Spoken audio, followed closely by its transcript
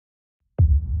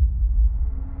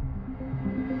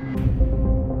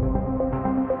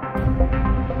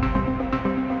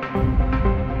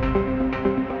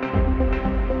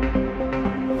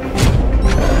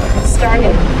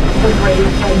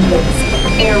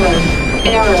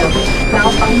Error.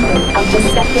 Malfunction of the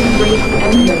second braking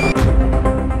engine.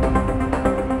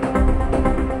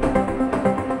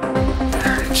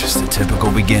 Just the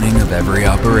typical beginning of every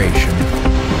operation.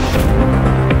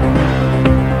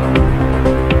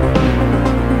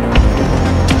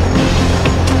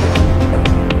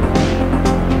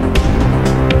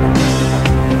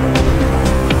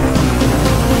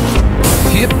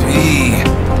 Yippee!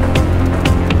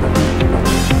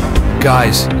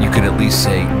 Guys, you could at least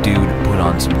say, dude, put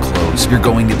on some clothes. You're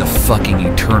going to the fucking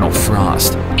eternal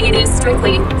frost. It is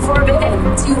strictly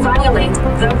forbidden to violate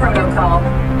the protocol.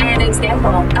 An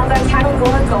example of a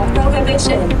categorical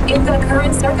prohibition in the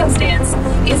current circumstance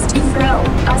is to throw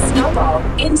a snowball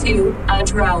into a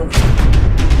drone.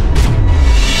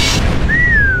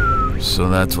 So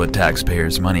that's what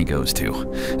taxpayers' money goes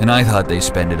to. And I thought they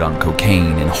spend it on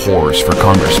cocaine and whores for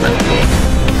congressmen.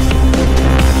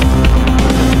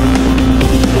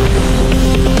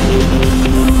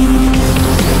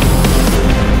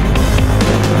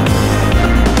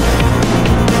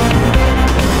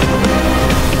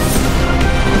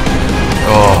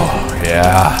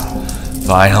 Yeah,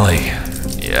 finally.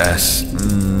 Yes.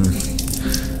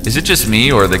 Is it just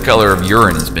me, or the color of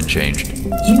urine has been changed?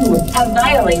 You have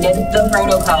violated the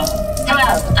protocol.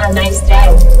 Have a nice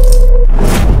day.